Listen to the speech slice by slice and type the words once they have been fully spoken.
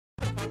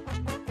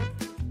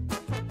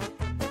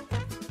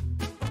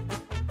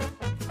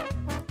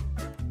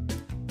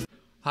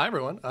Hi,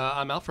 everyone.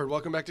 I'm Alfred.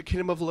 Welcome back to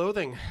Kingdom of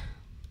Loathing.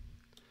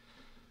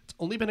 It's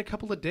only been a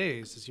couple of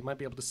days, as you might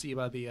be able to see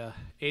by the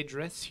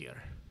address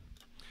here.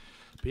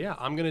 But yeah,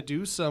 I'm going to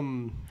do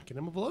some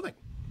Kingdom of Loathing.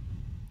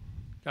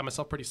 Got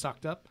myself pretty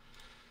stocked up.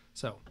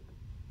 So,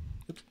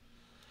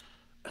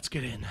 let's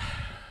get in.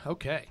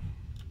 Okay.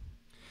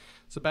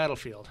 It's a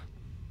battlefield.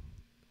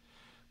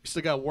 We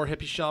still got War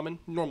Hippie Shaman.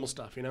 Normal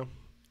stuff, you know?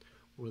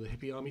 We're the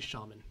Hippie Army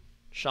Shaman.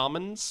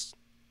 Shamans,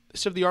 they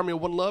serve the army of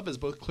one love as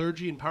both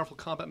clergy and powerful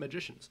combat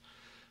magicians.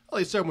 Well,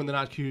 they serve when they're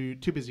not too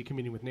busy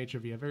communing with nature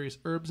via various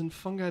herbs and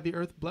fungi the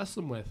earth bless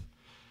them with.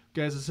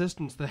 Guy's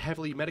assistance, the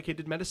heavily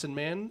medicated medicine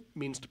man,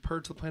 means to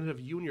purge the planet of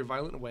you and your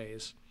violent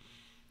ways.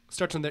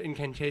 Starts on their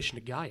incantation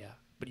to Gaia,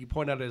 but you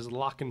point out his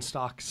lock and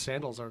stock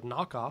sandals are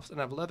knockoffs and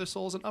have leather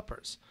soles and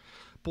uppers.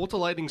 Bolt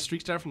of lightning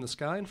streaks down from the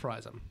sky and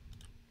fries him.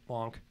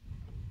 Bonk.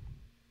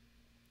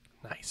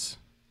 Nice.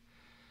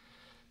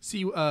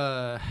 See, we've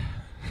already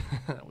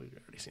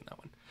seen that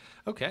one.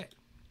 Okay.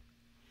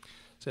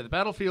 So the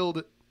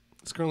battlefield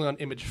is currently on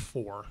image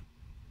 4.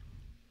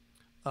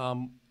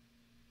 Over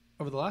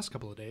the last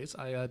couple of days,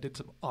 I did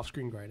some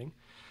off-screen grinding,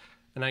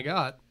 and I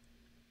got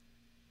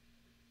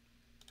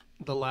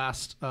the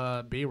last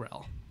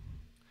B-rail.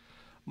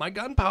 My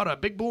gunpowder,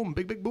 big boom,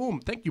 big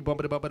boom. Thank you,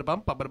 bumpity bumpity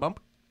bump, bumpity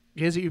bump.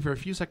 Gaze at you for a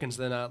few seconds,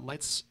 then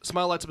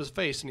smile lights up his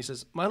face, and he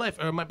says, "My life,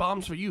 my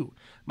bombs for you.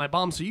 My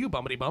bombs for you,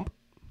 bumpity bump,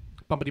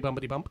 bumpity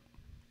bumpity bump,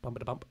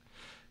 bumpity bump."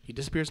 He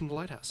disappears into the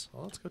lighthouse.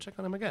 Well, let's go check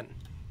on him again.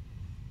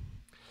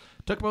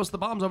 Took most of the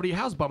bombs over to your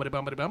house, bumpity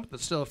bumpity bump.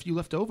 There's still a few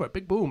left over.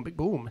 Big boom, big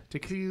boom.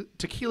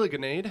 Tequila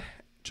grenade,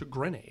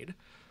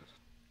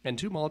 and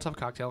 2 Molotov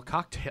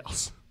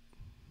cocktails.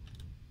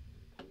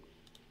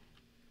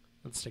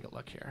 Let's take a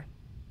look here.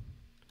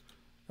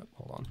 Oh,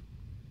 hold on.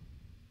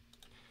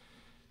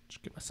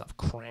 Just get myself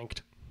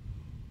cranked.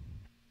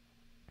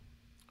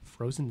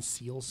 Frozen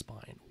seal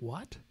spine.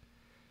 What?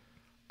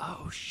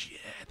 Oh, shit.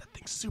 That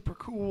thing's super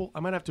cool.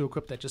 I might have to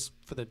equip that just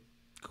for the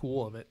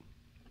cool of it.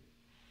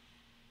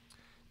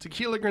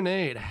 Tequila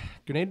grenade.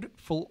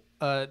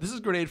 This is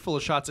a grenade full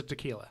of shots of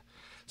tequila.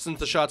 Since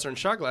the shots are in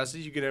shot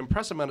glasses, you get an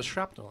impressive amount of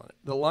shrapnel on it.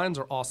 The limes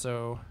are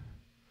also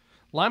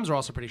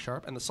pretty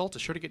sharp, and the salt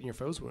is sure to get in your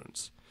foe's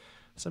wounds.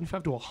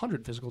 75 to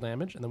 100 physical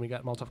damage, and then we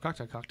got Molotov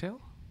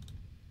cocktail.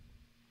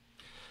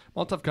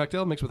 Molotov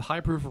cocktail mixed with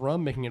high-proof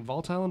rum, making it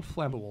volatile and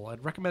flammable.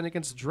 I'd recommend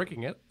against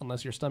drinking it,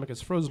 unless your stomach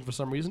is frozen for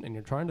some reason and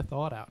you're trying to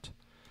thaw it out.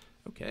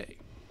 Okay.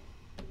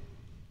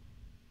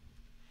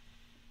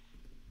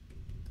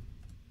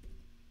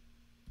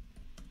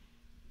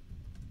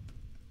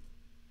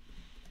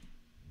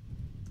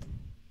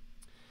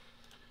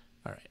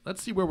 All right,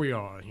 let's see where we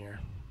are on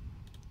here.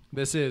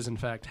 This is, in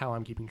fact, how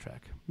I'm keeping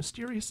track.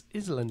 Mysterious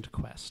Island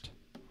Quest.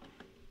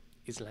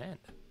 Island.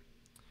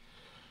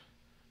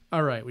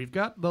 All right, we've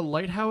got the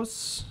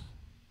lighthouse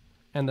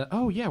and the...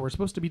 Oh, yeah, we're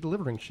supposed to be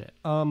delivering shit.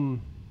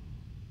 We're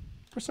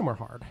somewhere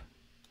hard.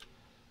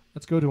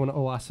 Let's go to an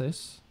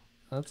oasis.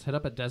 Let's hit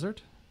up a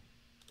desert.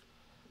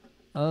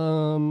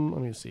 Let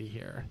me see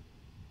here.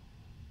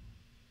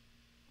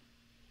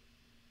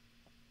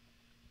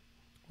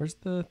 Where's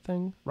the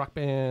thing? Rock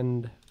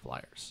band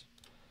flyers.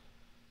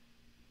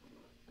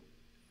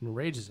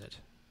 Enrages it.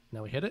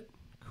 Now we hit it.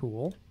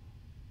 Cool.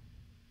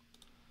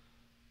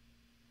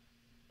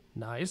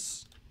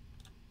 Nice.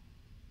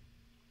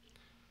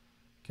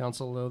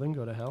 Council Loathing,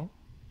 go to hell.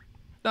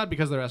 Not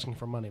because they're asking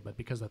for money, but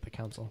because they're the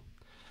council.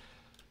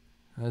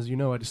 As you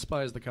know, I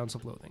despise the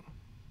Council of Loathing.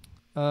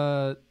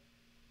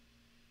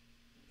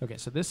 Okay,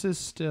 so this is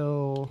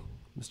still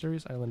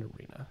Mysterious Island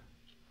Arena.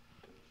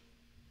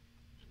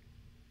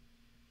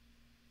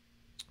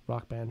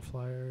 Rock band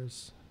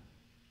flyers.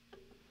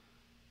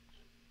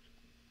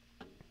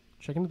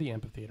 Check into the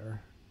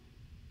amphitheater.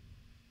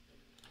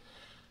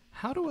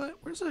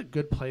 Where's a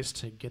good place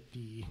to get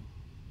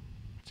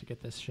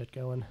this shit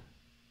going?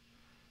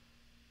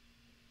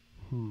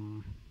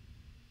 I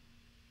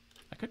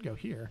could go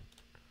here.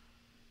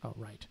 Oh,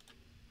 right.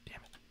 Damn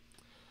it.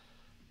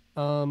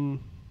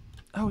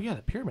 Oh yeah,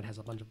 the pyramid has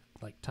a bunch of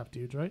like tough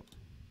dudes, right?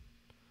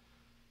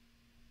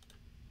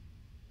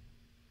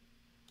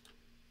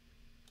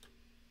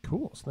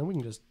 Cool. So then we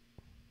can just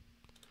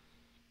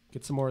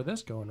get some more of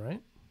this going,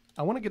 right?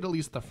 I want to get at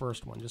least the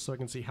first one, just so I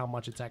can see how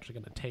much it's actually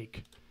going to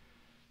take.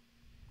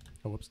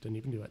 Oh, whoops, didn't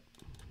even do it.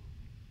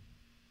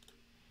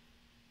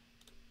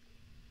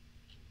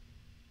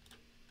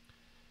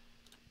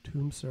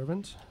 Tomb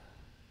Servant.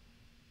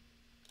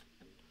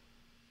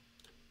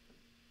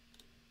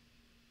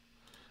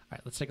 All right,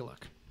 let's take a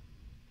look.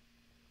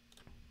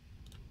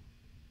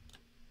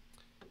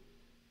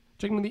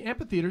 Checking in the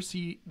amphitheater,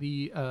 see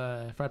the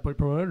frat boy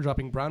promoter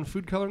dropping brown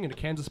food coloring into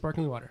cans of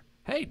sparkling water.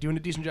 Hey, doing a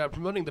decent job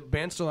promoting. The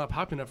band's still not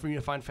popular enough for you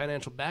to find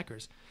financial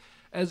backers.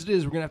 As it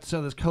is, we're going to have to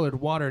sell this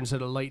colored water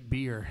instead of light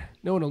beer.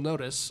 No one will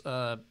notice,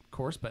 of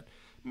course, but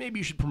maybe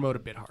you should promote a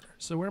bit harder.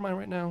 So where am I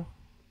right now?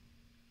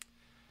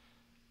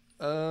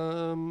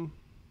 Oh,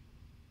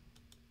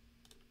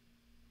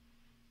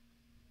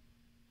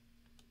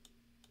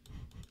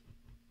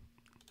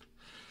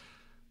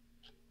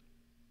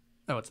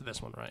 it's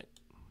this one, right?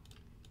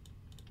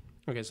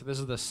 Okay, so this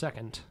is the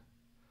second.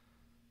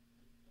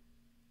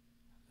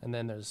 And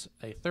then there's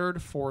a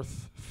third,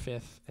 fourth,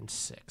 fifth, and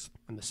sixth.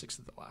 And the sixth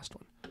is the last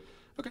one.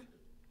 Okay.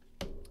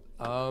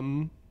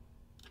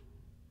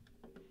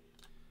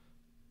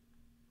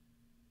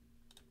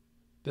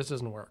 This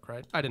doesn't work,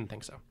 right? I didn't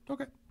think so.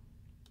 Okay.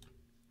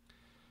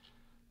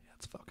 Yeah,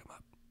 let's fuck him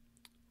up.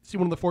 See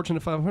one of the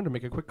Fortunate 500,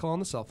 make a quick call on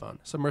the cell phone.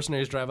 Some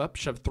mercenaries drive up,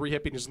 shove 3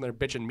 hippies in their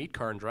bitchin' meat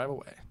car, and drive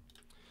away.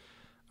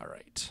 All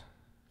right.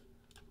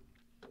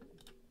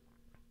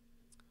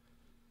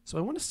 So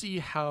I want to see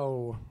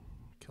how...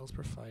 Kills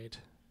per fight.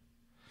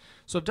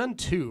 So I've done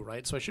 2,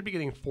 right? So I should be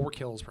getting 4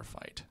 kills per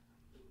fight.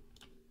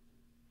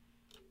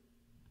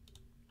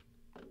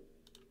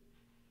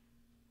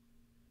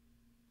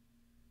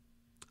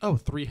 Oh,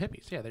 3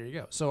 hippies. Yeah, there you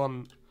go. So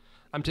I'm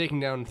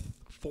taking down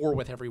 4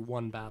 with every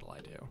 1 battle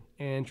I do.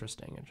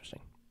 Interesting,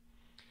 interesting.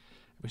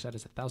 Every side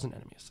has 1,000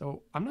 enemies.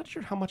 So I'm not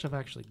sure how much I've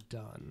actually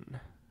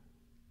done.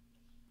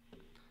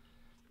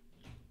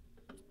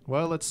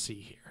 Well, let's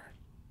see here.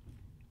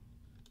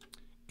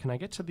 Can I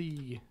get to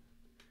the...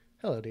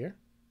 Hello, dear.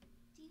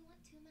 Do you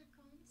want 2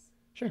 macarons?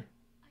 Sure. I love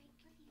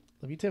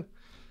you. Love you too.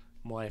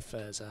 My wife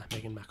is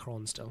making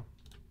macarons still.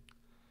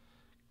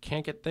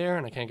 Can't get there,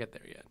 and I can't get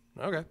there yet.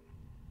 Okay.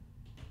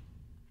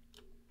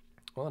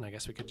 Well, then I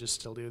guess we could just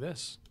still do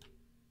this.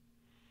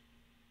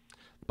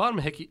 The bottom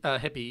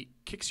hippie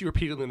kicks you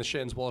repeatedly in the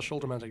shins while a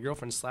shoulder-mounted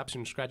girlfriend slaps you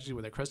and scratches you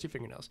with her crusty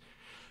fingernails.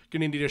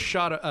 Gonna need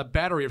a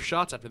battery of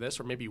shots after this,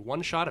 or maybe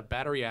 1 shot of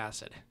battery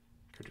acid.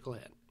 Critical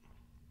hit.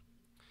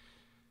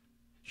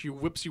 She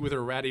whips you with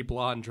her ratty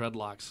blonde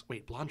dreadlocks.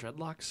 Wait, blonde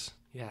dreadlocks?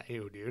 Yeah,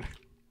 ew, dude.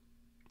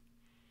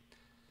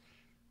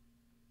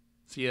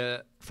 See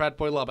a frat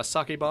boy lob a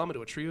sake bomb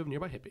into a trio of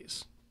nearby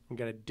hippies. We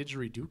got a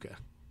didgeridoo.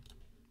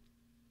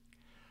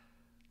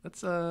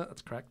 Let's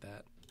crack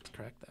that. Let's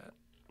crack that.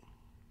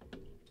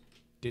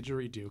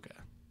 Didgeridoo.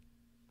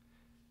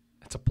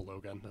 That's a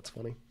blowgun. That's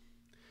funny.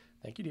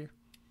 Thank you, dear.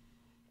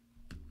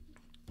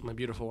 My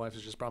beautiful wife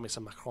has just brought me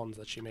some macarons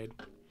that she made.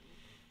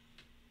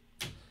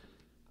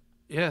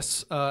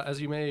 Yes, as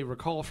you may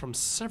recall from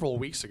several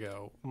weeks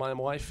ago, my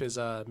wife is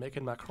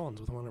making macarons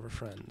with one of her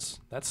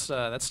friends. That's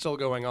still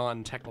going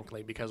on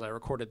technically because I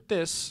recorded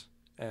this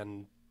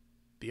and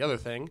the other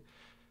thing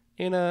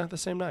in the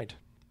same night.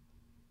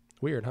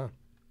 Weird, huh?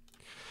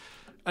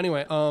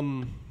 Anyway,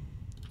 let's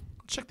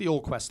check the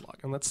old quest log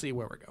and let's see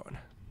where we're going.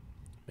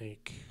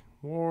 Make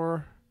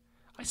war.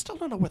 I still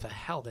don't know what the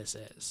hell this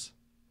is.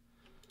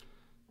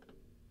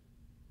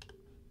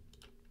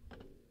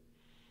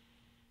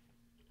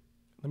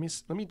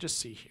 Let me just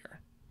see here.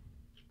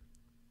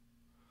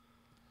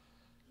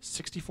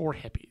 64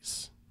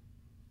 hippies.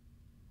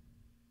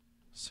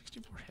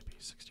 64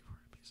 hippies. 64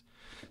 hippies.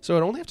 So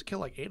I'd only have to kill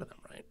like 8 of them,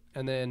 right?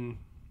 And then...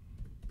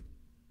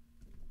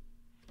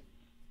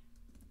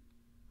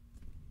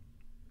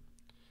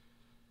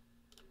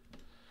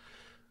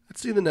 Let's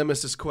see the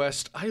Nemesis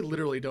quest. I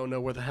literally don't know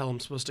where the hell I'm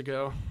supposed to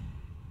go.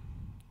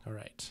 All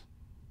right.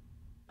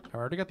 I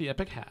already got the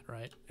epic hat,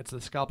 right? It's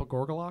the Scalp of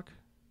Gorgolock?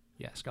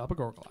 Yeah, Scalp of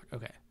Gorgolock.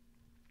 Okay.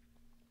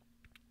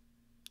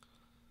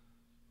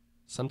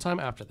 Sometime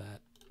after that,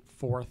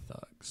 4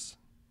 thugs.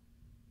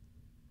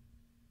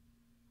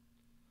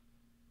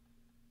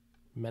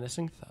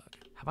 Menacing thug.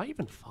 Have I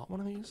even fought one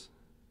of these?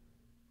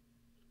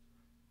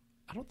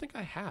 I don't think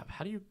I have.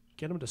 How do you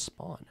get them to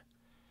spawn?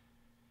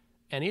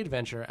 Any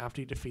adventure after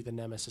you defeat the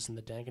Nemesis in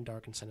the dank and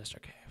dark and sinister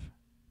cave.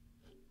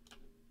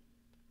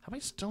 Have I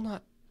still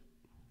not...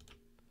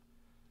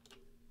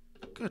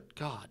 Good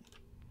God.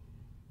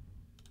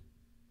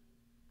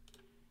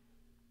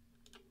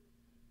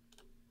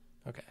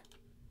 Okay.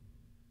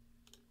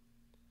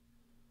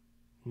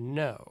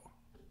 No.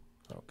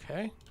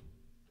 Okay.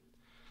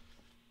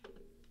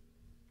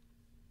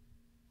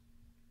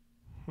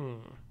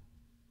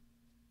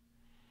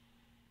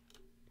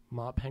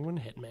 Mob Penguin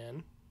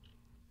Hitman.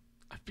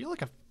 I feel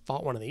like I've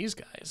fought one of these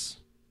guys.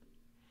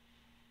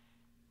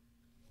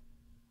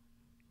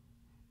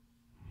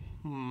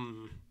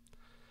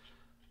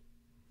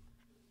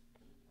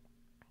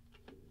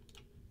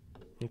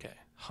 Okay.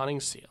 Hunting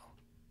Seal.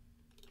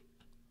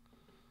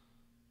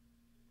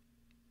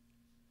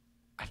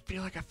 I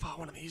feel like I fought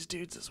one of these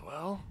dudes as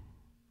well.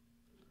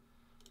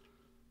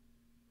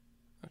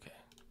 Okay.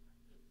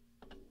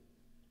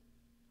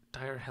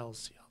 Dire Hell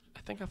Seal.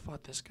 I think I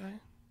fought this guy.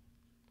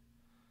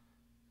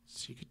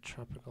 Secret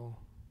Tropical.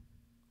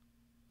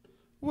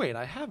 Wait,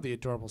 I have the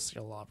Adorable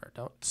Seal Larva,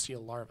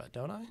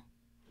 don't I?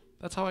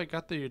 That's how I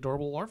got the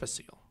Adorable Larva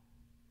Seal.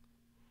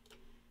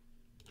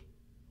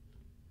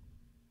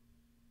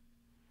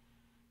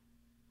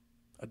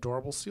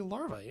 Adorable Seal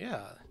Larva,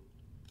 yeah.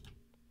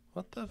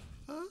 What the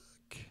fuck?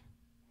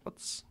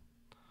 What's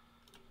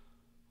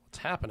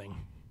happening?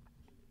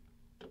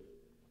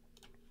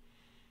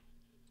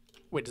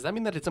 Wait, does that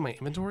mean that it's in my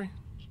inventory?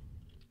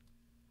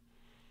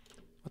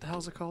 What the hell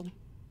is it called?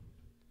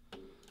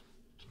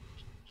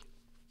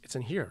 It's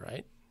in here,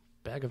 right?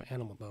 Bag of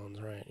animal bones,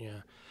 right,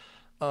 yeah.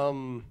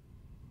 Oh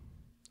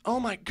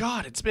my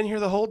God, it's been here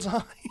the whole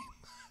time.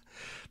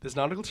 This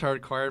nautical chart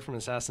acquired from an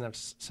assassin I've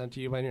sent to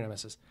you by your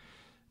nemesis.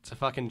 It's a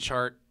fucking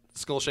chart,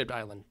 skull-shaped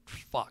island.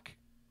 Fuck.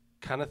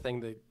 Kind of thing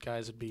that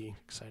guys would be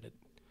excited.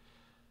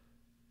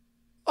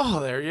 Oh,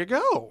 there you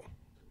go.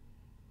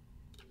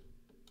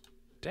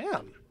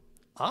 Damn.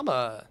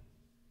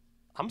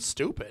 I'm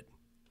stupid.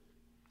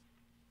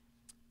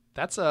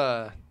 That's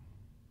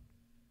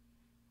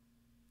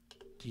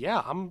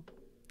yeah, I'm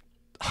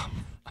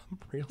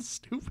real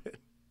stupid.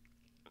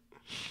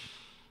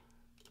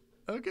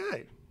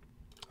 Okay.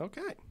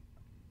 Okay.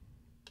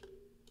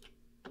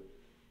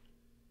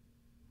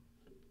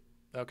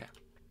 Okay.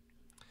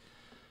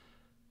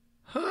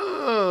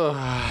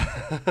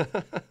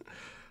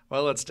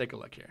 Well, let's take a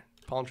look here.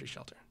 Palm tree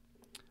shelter.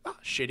 Ah,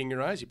 shading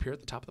your eyes, you peer at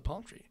the top of the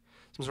palm tree.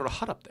 Some sort of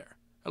hut up there.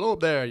 Hello up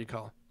there, you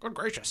call. Good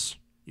gracious,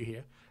 you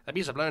hear. That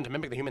beast have learned to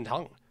mimic the human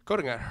tongue.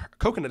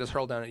 Coconut is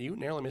hurled down at you,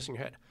 narrowly missing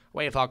your head.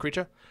 Away, foul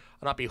creature.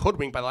 I'll not be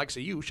hoodwinked by the likes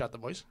of you, shout the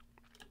voice.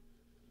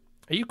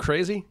 Are you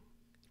crazy?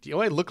 Do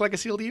I look like a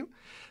seal to you?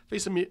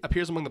 Face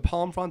appears among the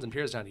palm fronds and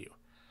peers down to you.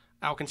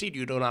 I'll concede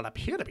you do not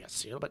appear to be a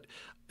seal, but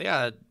they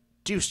are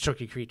deuced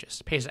tricky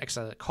creatures. Pays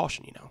extra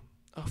caution, you know.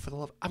 Oh, for the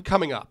love... I'm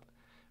coming up.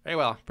 Very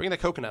well. Bring the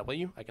coconut, will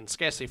you? I can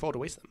scarcely afford to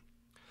waste them.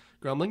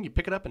 Grumbling, you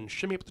pick it up and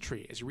shimmy up the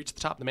tree. As you reach the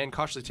top, the man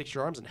cautiously takes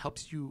your arms and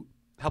helps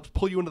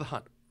pull you into the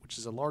hut, which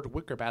is a large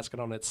wicker basket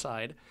on its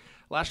side,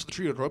 lashed to the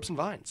tree with ropes and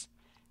vines.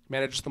 He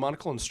manages the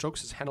monocle and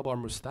strokes his handlebar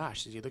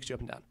moustache as he looks you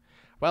up and down.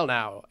 Well,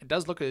 now, it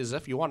does look as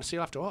if you want to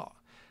seal after all.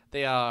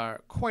 They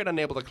are quite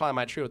unable to climb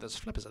my tree with those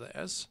flippers of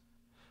theirs.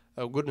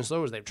 Oh, goodness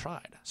knows they've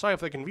tried. Sorry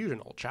for the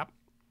confusion, old chap.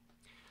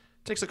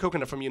 Takes the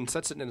coconut from you and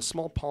sets it in a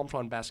small palm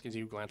frond basket as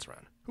you glance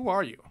around. Who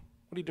are you?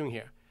 What are you doing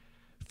here?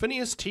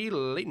 Phineas T.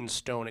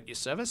 Leightonstone at your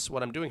service.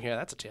 What I'm doing here,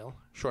 that's a tale.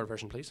 Short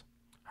version, please.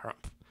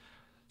 Harumph.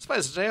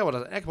 Suffice to say, I was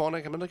an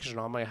economic accommodation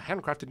on my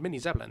handcrafted mini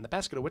Zeppelin, the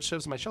basket of which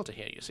serves my shelter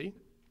here, you see.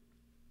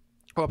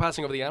 While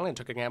passing over the island, I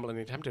took a gamble in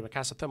the attempt to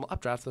cast a thermal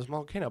updraft from the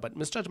small volcano, but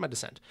misjudged my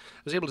descent.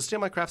 I was able to steer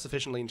my craft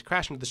sufficiently and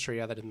crash into this tree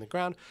rather than the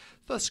ground,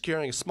 thus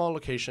securing a small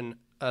location,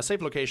 a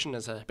safe location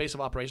as a base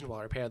of operations while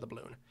I repair the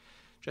balloon.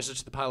 Just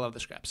to the pile of the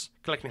scraps.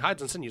 Collecting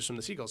hides and sinews from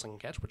the seagulls I can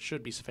catch, which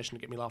should be sufficient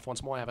to get me off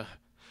once more. I have a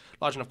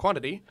large enough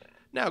quantity.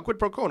 Now, quid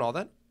pro quo and all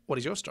that. What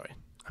is your story?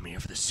 I'm here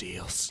for the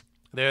seals.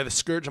 They're the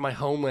scourge of my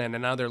homeland,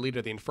 and now their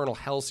leader, the infernal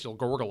hell seal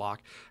Gorgalock,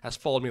 has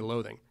followed me to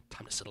Loathing.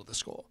 Time to settle the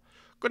score.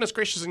 Goodness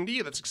gracious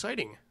indeed, that's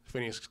exciting,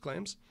 Phineas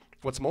exclaims.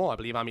 What's more, I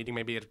believe our meeting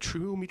may be a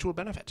true mutual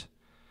benefit.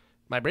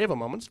 My braver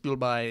moments, fueled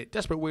by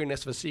desperate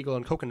weariness of a seagull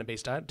and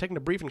coconut-based diet, taking a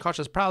brief and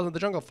cautious prowl into the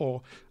jungle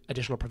for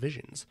additional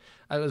provisions.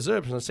 I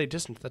observed from a safe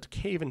distance that the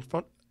cave in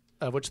front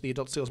of which the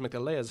adult seals make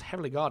their lairs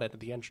heavily guarded at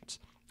the entrance.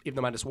 Even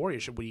the mindless warrior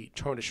should be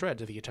torn to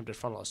shreds of the attempted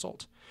frontal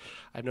assault.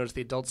 I've noticed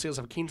the adult seals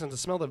have a keen sense of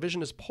smell. Their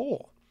vision is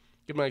poor.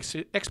 Given my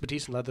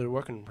expertise in leather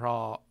work and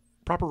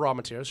proper raw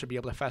materials, should be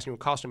able to fasten you a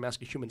costume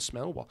mask a human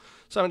smell, while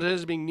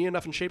simultaneously being near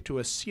enough in shape to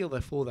a seal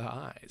that fool their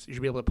eyes. You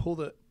should be able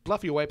to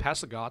bluff your way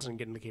past the guards and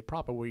get into the cave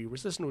proper, where your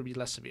resistance would be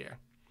less severe.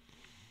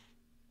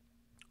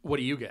 What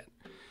do you get?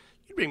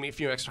 You bring me a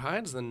few extra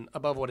hides, then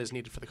above what is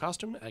needed for the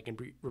costume, I can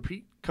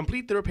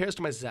complete the repairs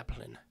to my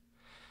Zeppelin.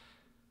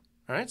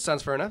 Alright,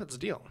 sounds fair enough. That's a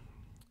deal.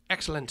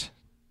 Excellent.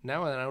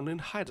 Now I'll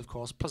need hides, of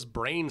course, plus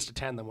brains to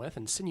tan them with,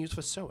 and sinews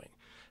for sewing.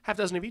 Half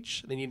dozen of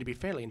each. They need to be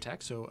fairly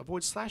intact, so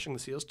avoid slashing the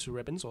seals to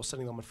ribbons or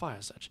setting them on fire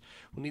as such.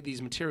 We'll need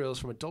these materials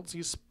from adult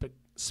seals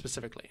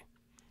specifically.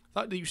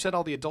 Thought that you said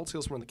all the adult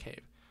seals were in the cave.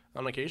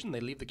 On occasion,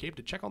 they leave the cave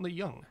to check on the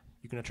young.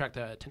 You can attract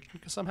their attention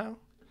somehow?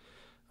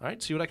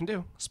 Alright, see what I can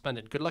do.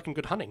 Splendid. Good luck and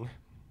good hunting.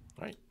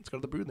 Alright, let's go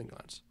to the brooding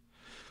grounds.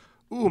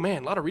 Ooh,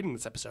 man, a lot of reading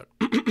this episode.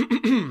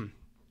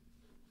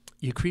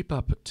 You creep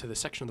up to the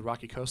section of the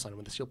rocky coastline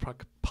where the seal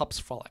pups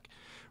frolic.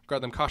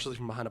 Guard them cautiously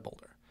from behind a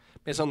boulder.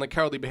 May sound like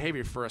cowardly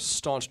behavior for a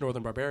staunch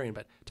northern barbarian,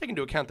 but take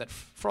into account that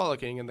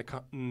frolicking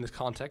in this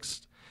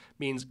context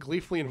means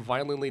gleefully and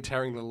violently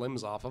tearing the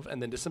limbs off of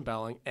and then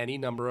disemboweling any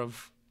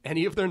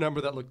of their number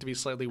that look to be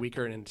slightly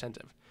weaker and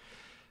inattentive.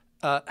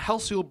 Hell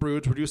seal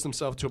broods reduce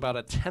themselves to about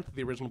a tenth of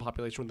the original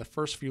population in the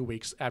first few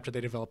weeks after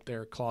they develop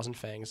their claws and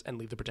fangs and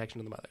leave the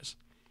protection of the mothers.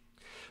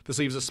 This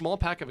leaves a small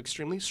pack of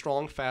extremely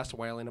strong, fast,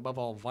 wily, and above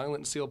all,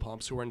 violent seal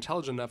pumps who are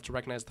intelligent enough to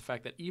recognize the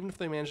fact that even if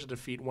they manage to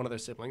defeat one of their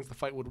siblings, the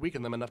fight would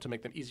weaken them enough to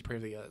make them easy prey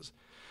for the others.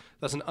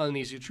 Thus an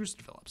uneasy truce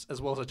develops,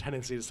 as well as a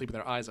tendency to sleep with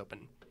their eyes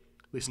open,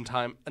 at least in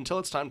time, until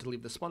it's time to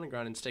leave the spawning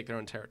ground and stake their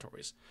own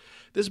territories.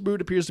 This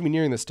brood appears to be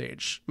nearing this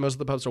stage. Most of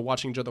the pups are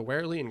watching each other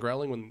warily and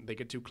growling when they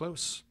get too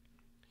close.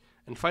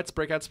 And fights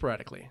break out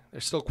sporadically.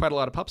 There's still quite a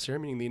lot of pups here,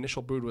 meaning the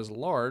initial brood was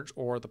large,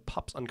 or the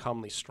pups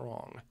uncommonly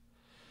strong.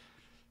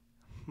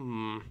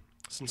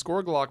 Since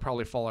Gorgalock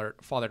probably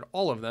fathered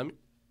all of them,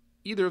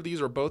 either of these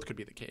or both could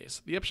be the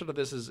case. The upshot of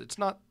this is it's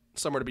not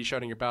somewhere to be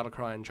shouting your battle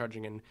cry and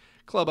charging in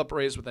club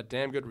upraised with a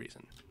damn good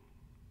reason.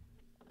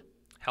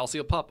 Hell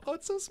seal pup. Oh,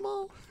 it's so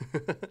small.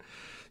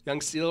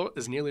 Young seal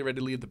is nearly ready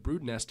to leave the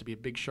brood nest to be a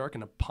big shark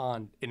in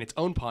its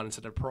own pond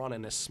instead of a piranha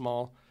in a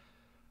small...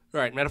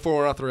 Alright, metaphor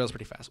went off the rails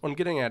pretty fast. What I'm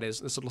getting at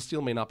is this little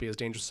seal may not be as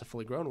dangerous as a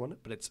fully grown one,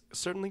 but it's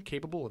certainly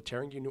capable of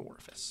tearing you a new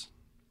orifice.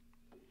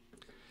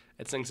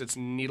 It sinks its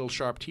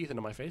needle-sharp teeth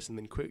into my face and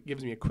then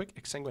gives me a quick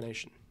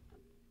exsanguination.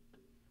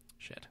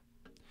 Shit.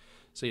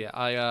 So yeah,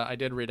 I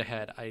did read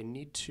ahead. I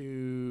need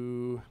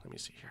to... Let me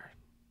see here.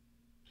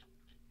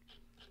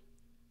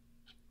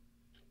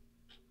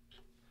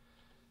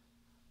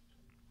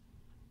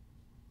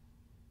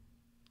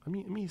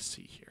 Let me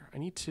see here. I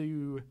need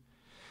to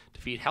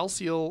defeat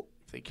Halcyon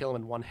if they kill him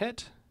in one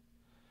hit.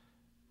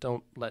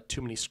 Don't let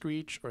too many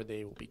screech or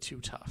they will be too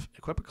tough.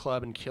 Equip a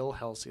club and kill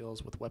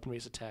Hellseals with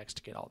weapon-based attacks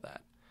to get all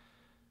that.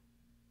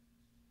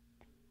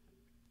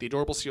 The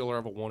adorable seal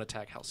larva won't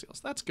attack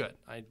Hellseals. That's good.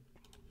 I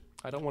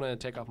don't want to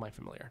take off my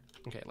familiar.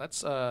 Okay,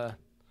 let's try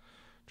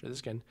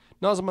this again.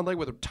 Gnaws on my leg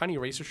with tiny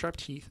razor-sharp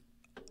teeth.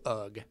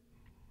 Ugh.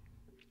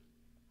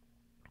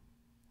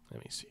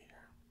 Let me see here.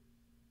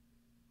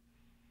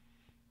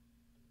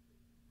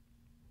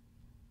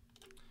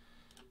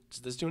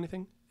 Does this do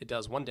anything? It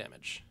does 1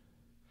 damage.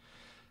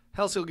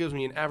 Hellseel gives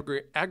me an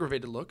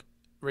aggravated look,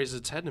 raises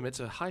its head and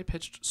emits a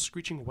high-pitched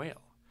screeching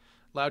wail.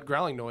 Loud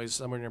growling noise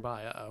somewhere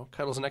nearby. Uh-oh.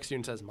 Cuddles next to you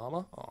and says,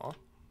 Mama? Aw.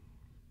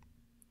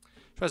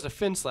 Tries to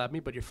fin slap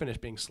me, but you're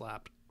finished being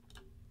slapped.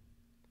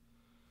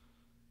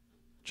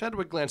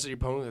 Chadwick glances at your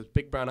opponent with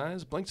big brown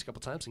eyes, blinks a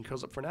couple times, and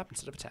curls up for a nap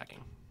instead of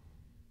attacking.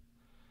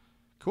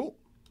 Cool.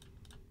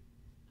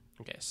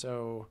 Okay,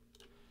 so...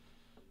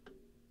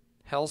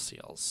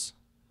 Hellseals.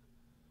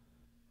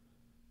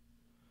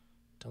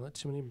 Don't let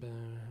too many...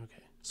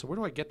 Okay. So where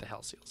do I get the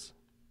Hellseals?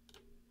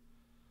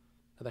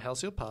 The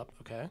Hellseel pup,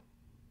 okay.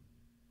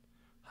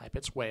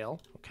 High-pitched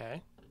wail,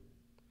 okay.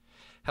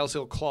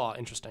 Hellseel claw,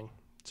 interesting.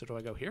 So do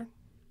I go here?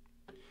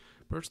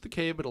 Approach the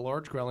cave, but a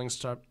large growling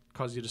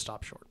causes you to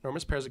stop short.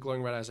 Enormous pairs of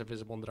glowing red eyes are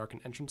visible in the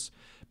darkened entrance.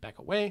 Back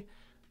away,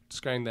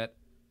 deciding that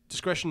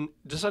discretion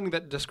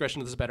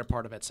is the better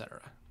part of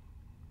etc.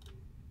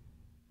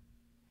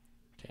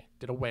 Okay,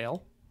 did a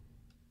wail.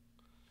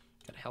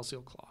 Got a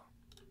Hellseel claw.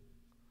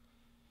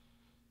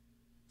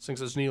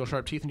 Sinks those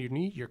needle-sharp teeth into your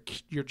knee,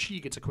 your chi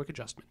gets a quick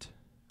adjustment.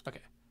 Okay,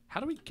 how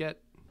do we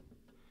get...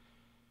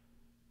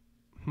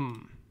 Are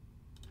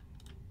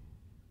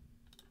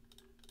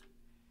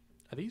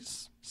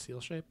these seal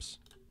shapes?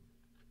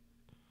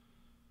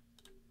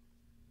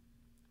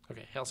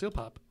 Okay, Hellseel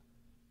pup.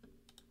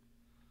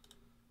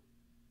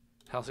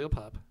 Hellseel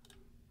pup.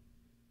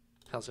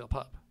 Hellseel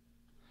pup.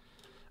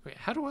 Okay,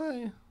 how do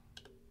I...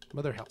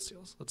 Mother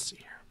Hellseals. Let's see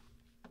here.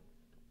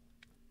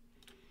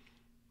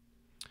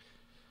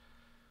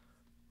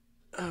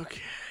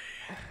 Okay.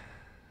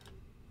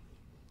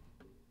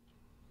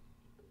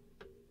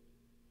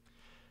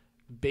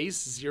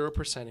 Base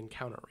 0%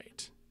 encounter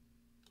rate.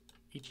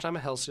 Each time a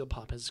Hellseel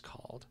pop is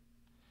called.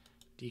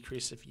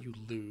 Decrease if you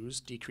lose.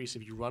 Decrease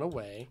if you run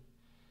away.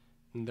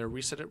 And they're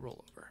reset at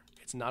rollover.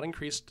 It's not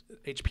increased.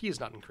 HP is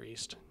not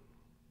increased.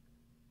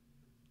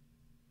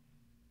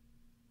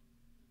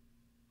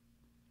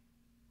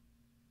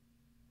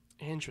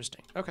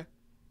 Interesting. Okay.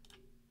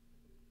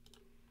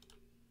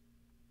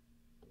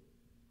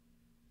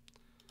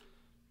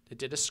 It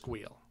did a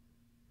squeal.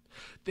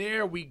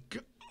 There we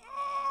go.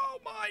 Oh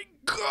my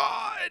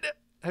god!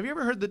 Have you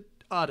ever heard the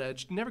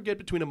adage, never get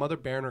between a mother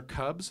bear and her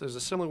cubs? There's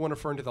a similar one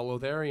referring to the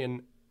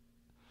Loathing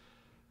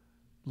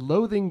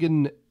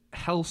and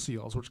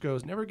Hellseals, which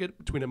goes, never get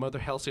between a mother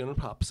Hellseel and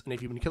pups, and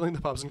if you've been killing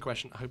the pups in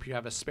question, I hope you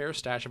have a spare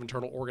stash of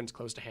internal organs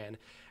close to hand,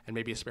 and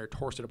maybe a spare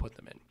torso to put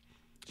them in.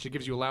 She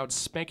gives you a sound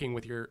spanking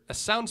with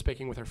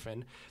her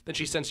fin, then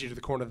she sends you to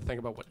the corner to think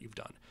about what you've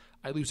done.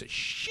 I lose a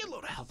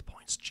shitload of health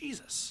points.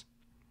 Jesus.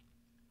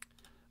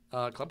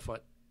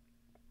 Clubfoot.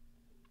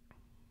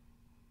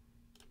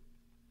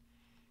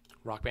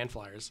 Rock band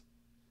flyers.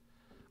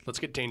 Let's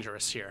get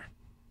dangerous here.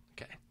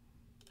 Okay.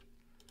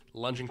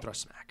 Lunging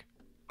thrust smack.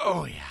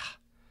 Oh yeah.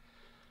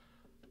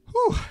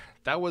 Whew.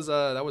 That was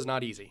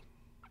not easy.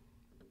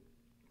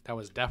 That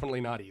was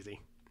definitely not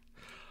easy.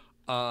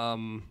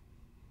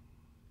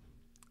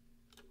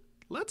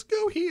 Let's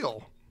go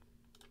heal.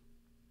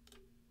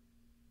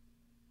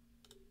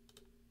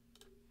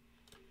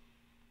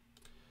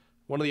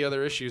 One of the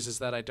other issues is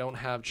that I don't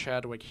have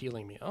Chadwick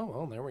healing me. Oh,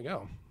 well, there we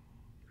go.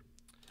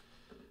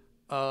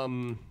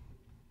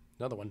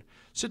 Another one.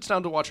 Sits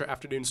down to watch our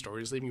afternoon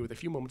stories, leaving you with a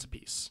few moments of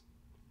peace.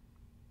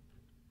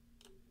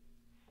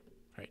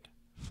 Right.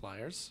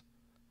 Flyers.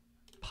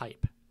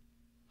 Pipe.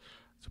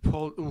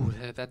 Ooh,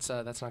 that's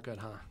not good,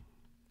 huh?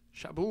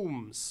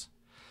 Shabooms.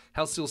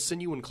 Hellseel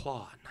sinew and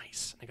claw.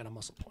 Nice. I got a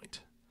muscle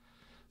point.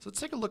 So let's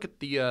take a look at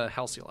the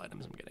Hellseel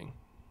items I'm getting.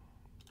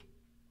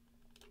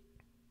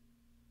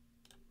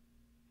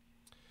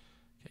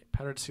 Okay,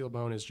 powdered seal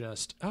bone is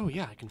just... Oh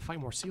yeah, I can fight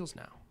more seals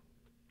now.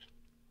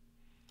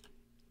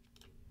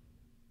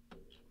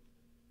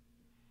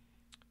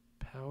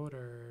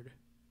 Powdered...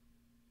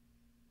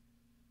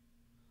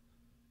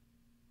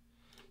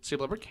 Seal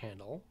blubber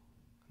candle.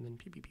 And then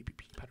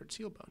powdered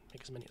seal bone.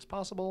 Make as many as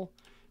possible.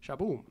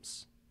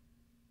 Shabooms.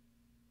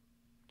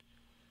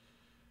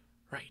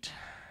 Right.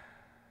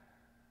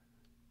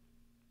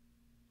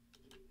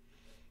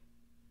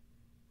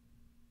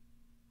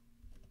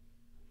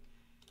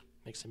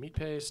 Make some meat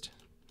paste.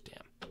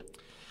 Damn.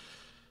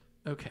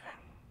 Okay.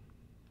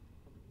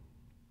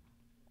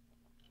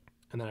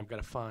 And then I've got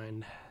to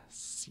find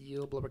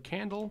seal blubber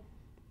candle,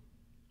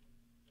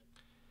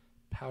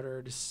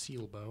 powdered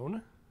seal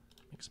bone,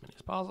 make as many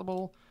as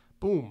possible.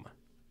 Boom.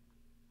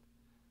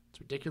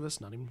 It's ridiculous,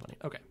 not even funny.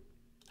 Okay.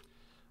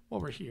 While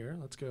we're here,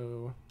 let's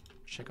go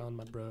check on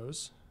my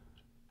bros.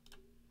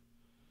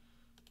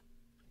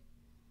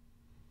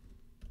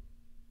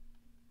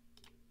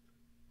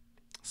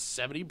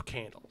 $70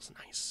 candles,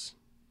 nice.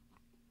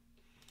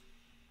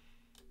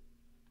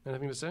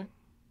 Anything to say?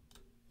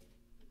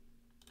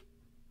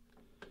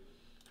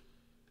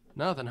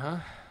 Nothing, huh?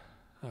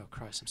 Oh,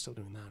 Christ, I'm still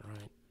doing that,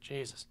 right?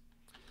 Jesus.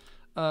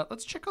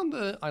 Let's check on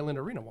the island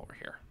arena while we're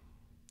here.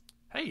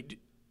 Hey,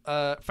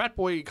 fat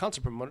boy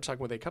concert promoter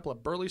talking with a couple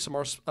of burly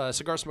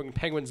cigar-smoking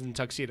penguins in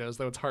tuxedos,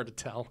 though it's hard to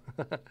tell.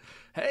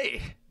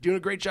 Hey, doing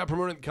a great job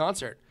promoting the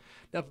concert.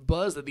 Enough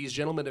buzz that these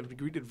gentlemen have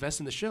agreed to invest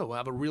in the show. We'll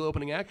have a real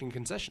opening act and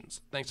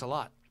concessions. Thanks a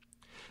lot.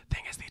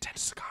 Thing is, the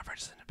attendance of the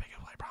conference isn't a big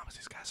deal. I promise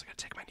these guys are going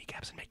to take my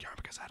kneecaps and make your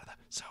armpits out of them.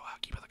 So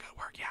keep up the good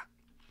work, yeah.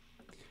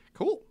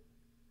 Cool.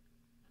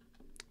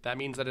 That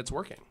means that it's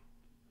working.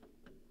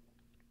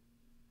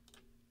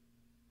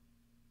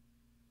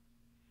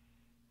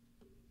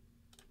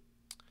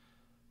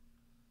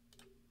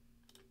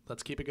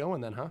 Let's keep it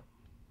going then, huh?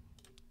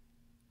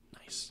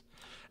 Nice.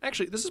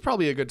 Actually, this is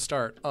probably a good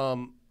start.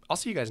 I'll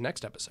see you guys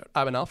next episode.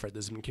 I've been Alfred.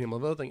 This has been Kingdom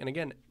of Loathing. And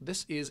again,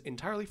 this is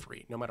entirely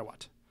free, no matter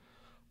what.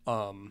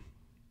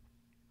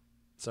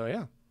 So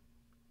yeah.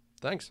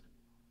 Thanks.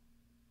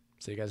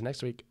 See you guys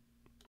next week.